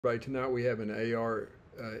Right, tonight we have an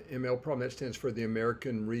ARML problem. That stands for the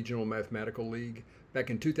American Regional Mathematical League. Back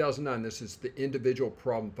in 2009, this is the individual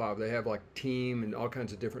problem 5. They have like team and all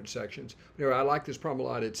kinds of different sections. Anyway, I like this problem a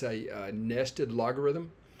lot. It's a nested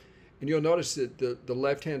logarithm. And you'll notice that the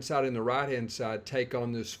left-hand side and the right-hand side take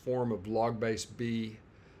on this form of log base b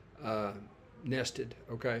nested,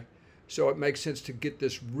 okay? So it makes sense to get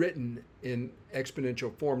this written in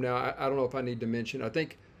exponential form. Now, I don't know if I need to mention, I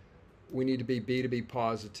think we need to be b to be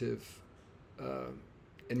positive.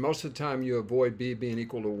 And most of the time you avoid b being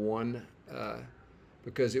equal to 1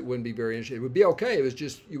 because it wouldn't be very interesting. It would be okay. It was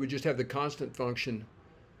just, you would just have the constant function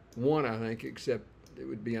 1, I think, except it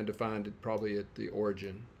would be undefined probably at the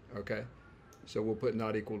origin, okay? So we'll put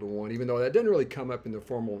not equal to 1, even though that doesn't really come up in the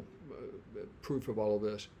formal proof of all of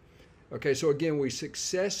this. Okay, so again, we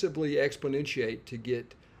successively exponentiate to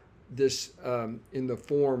get this in the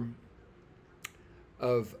form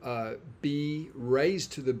of b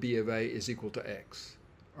raised to the b of a is equal to x.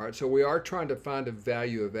 All right, so we are trying to find a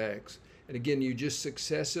value of x. And again, you just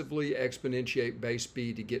successively exponentiate base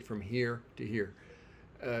b to get from here to here.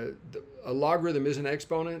 A logarithm is an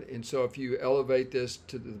exponent, and so if you elevate this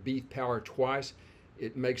to the b power twice,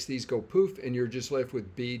 it makes these go poof, and you're just left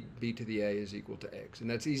with b to the a is equal to x. And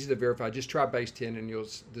that's easy to verify. Just try base 10, and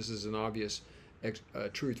this is an obvious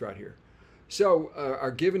truth right here. So our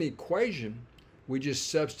given equation, we just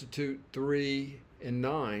substitute 3 and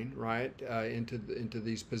 9, right, into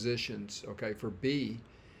these positions, okay, for b.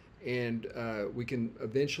 And we can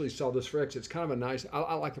eventually solve this for x. It's kind of a nice,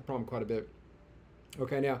 I like the problem quite a bit.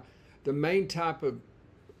 Okay, now, the main type of,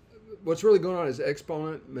 what's really going on is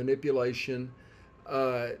exponent manipulation.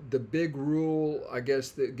 The big rule, I guess,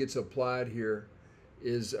 that gets applied here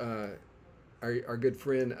is our good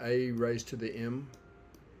friend a raised to the m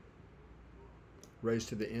raised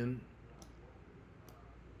to the n.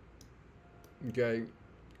 Okay,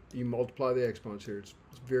 you multiply the exponents here. It's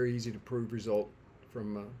very easy to prove result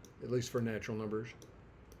from, at least for natural numbers.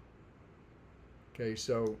 Okay,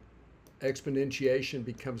 so exponentiation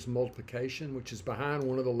becomes multiplication, which is behind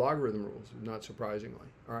one of the logarithm rules, not surprisingly.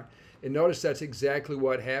 All right, and notice that's exactly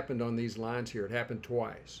what happened on these lines here. It happened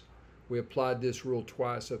twice. We applied this rule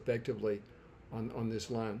twice effectively on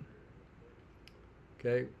this line.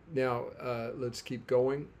 Okay, now let's keep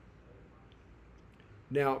going.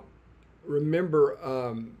 Now, remember,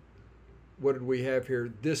 what did we have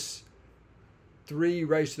here? This 3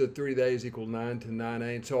 raised to the 3 to the a is equal to 9 to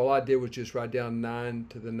 9a. And so all I did was just write down 9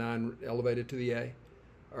 to the 9 elevated to the a.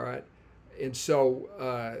 All right. And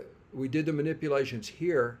so we did the manipulations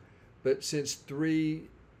here, but since 3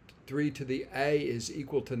 to the a is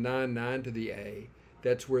equal to 9 to the a,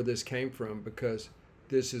 that's where this came from, because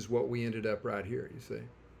this is what we ended up right here, you see.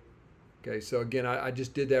 Okay, so again, I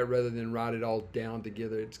just did that rather than write it all down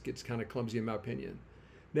together. It gets kind of clumsy in my opinion.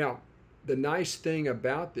 Now, the nice thing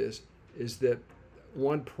about this is that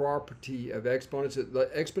one property of exponents, the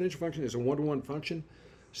exponential function is a one-to-one function,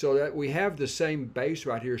 so that we have the same base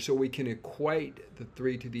right here, so we can equate the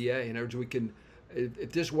 3 to the a. In other words, we can,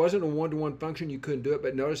 if this wasn't a one-to-one function, you couldn't do it,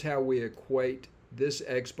 but notice how we equate this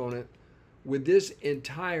exponent with this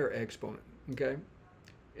entire exponent, okay?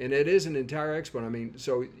 And it is an entire exponent. I mean,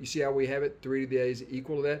 so you see how we have it? 3 to the a is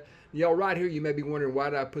equal to that. Y'all, right here, you may be wondering, why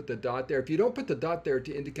did I put the dot there? If you don't put the dot there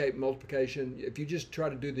to indicate multiplication, if you just try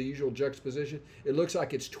to do the usual juxtaposition, it looks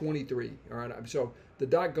like it's 23. All right. So the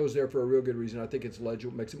dot goes there for a real good reason. I think it's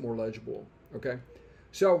legible, makes it more legible. Okay.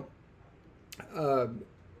 So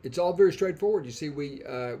it's all very straightforward. You see,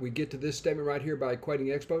 we get to this statement right here by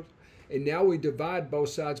equating exponents. And now we divide both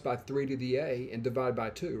sides by 3 to the a and divide by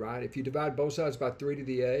 2, right? If you divide both sides by 3 to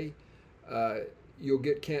the a, you'll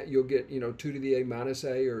get 2 to the a minus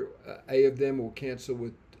a, or a of them will cancel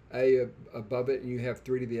with a above it, and you have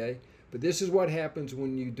 3 to the a. But this is what happens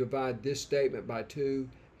when you divide this statement by 2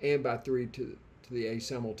 and by 3 to the a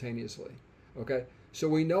simultaneously. Okay, so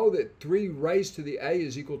we know that 3 raised to the a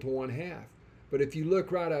is equal to 1/2. But if you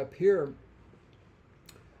look right up here,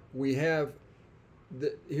 we have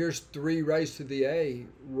here's 3 raised to the a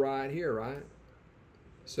right here, right?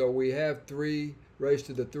 So we have 3 raised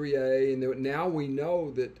to the 3a, and now we know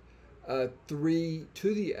that 3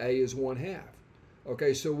 to the a is 1/2.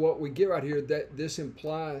 Okay, so what we get right here, that this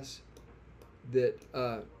implies that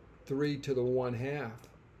 3 to the 1/2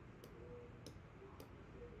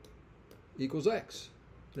 equals x.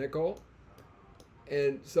 Isn't that cool?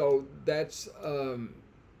 And so that's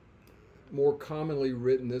more commonly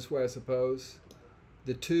written this way, I suppose.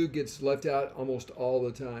 The 2 gets left out almost all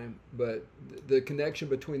the time, but the connection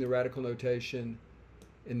between the radical notation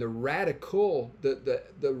and the radical,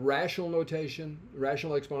 the rational notation,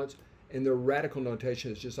 rational exponents, And the radical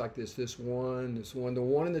notation is just like this. This one. The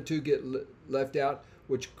 1 and the 2 get left out,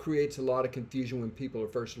 which creates a lot of confusion when people are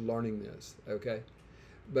first learning this, okay?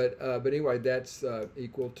 But anyway, that's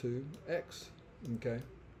equal to x, okay?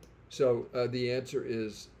 So the answer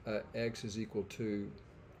is x is equal to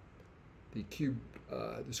the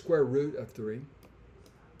square root of 3.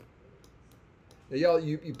 Now, y'all,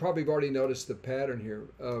 you probably have already noticed the pattern here.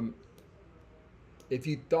 If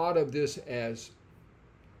you thought of this as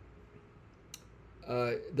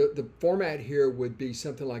the format here would be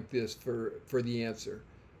something like this for the answer.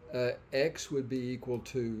 X would be equal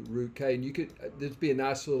to root k, and you could this would be a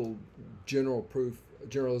nice little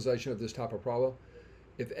generalization of this type of problem.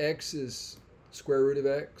 If x is square root of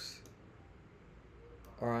x,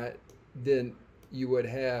 all right, then you would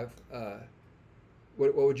have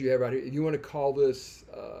what would you have right here? If you want to call this,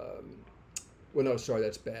 well, no, sorry,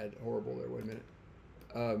 that's bad, horrible there. Wait a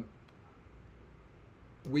minute.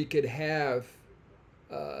 We could have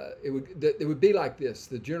it would be like this.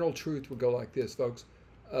 The general truth would go like this, folks.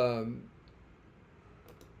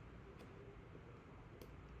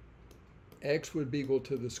 X would be equal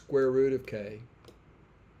to the square root of k.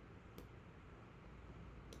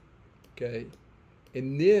 Okay,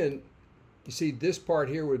 and then you see this part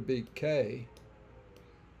here would be k.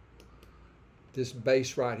 This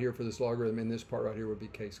base right here for this logarithm, and this part right here would be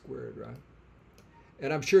k squared, right?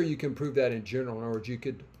 And I'm sure you can prove that in general. In other words, you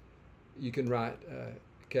can write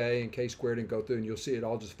k and k squared and go through, and you'll see it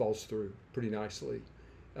all just falls through pretty nicely.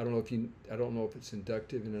 I don't know if it's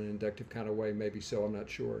inductive in an inductive kind of way. Maybe so. I'm not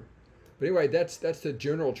sure. But anyway, that's the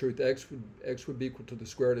general truth. X would be equal to the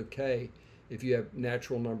square root of k if you have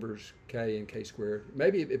natural numbers k and k squared.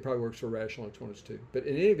 Maybe it probably works for rational exponents too. But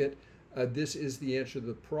in any event, this is the answer to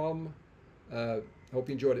the problem. Hope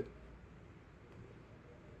you enjoyed it.